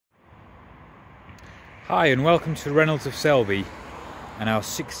Hi and welcome to Reynolds of Selby and our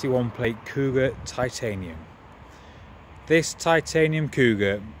 61 plate Kuga titanium. This titanium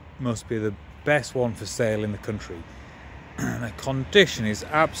Kuga must be the best one for sale in the country. The condition is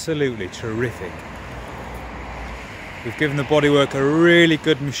absolutely terrific. We've given the bodywork a really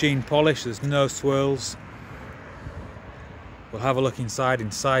good machine polish, there's no swirls. We'll have a look inside.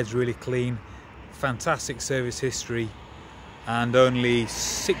 Inside's really clean, fantastic service history, and only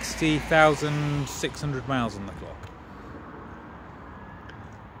 60,600 miles on the clock.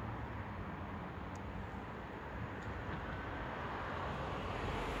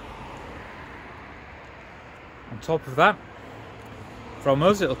 On top of that, from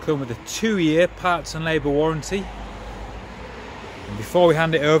us it'll come with a 2-year parts and labour warranty. And before we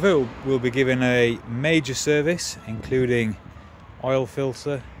hand it over, we'll be given a major service including oil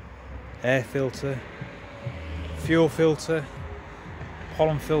filter, air filter, fuel filter,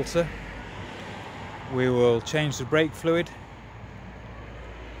 pollen filter. We will change the brake fluid.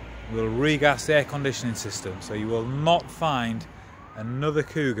 We'll regas the air conditioning system, so you will not find another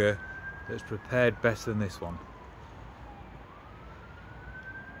Kuga that's prepared better than this one.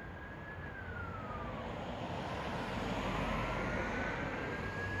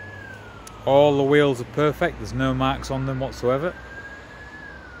 All the wheels are perfect, there's no marks on them whatsoever.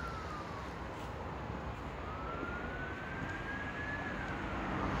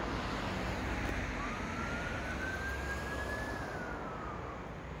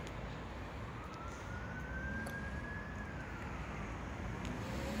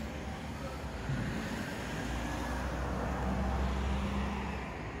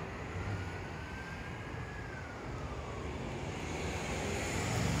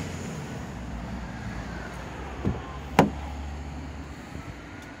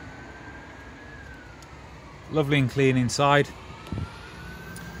 Lovely and clean inside.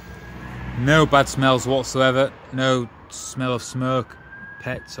 No bad smells whatsoever. No smell of smoke,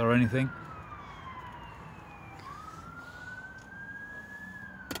 pets or anything.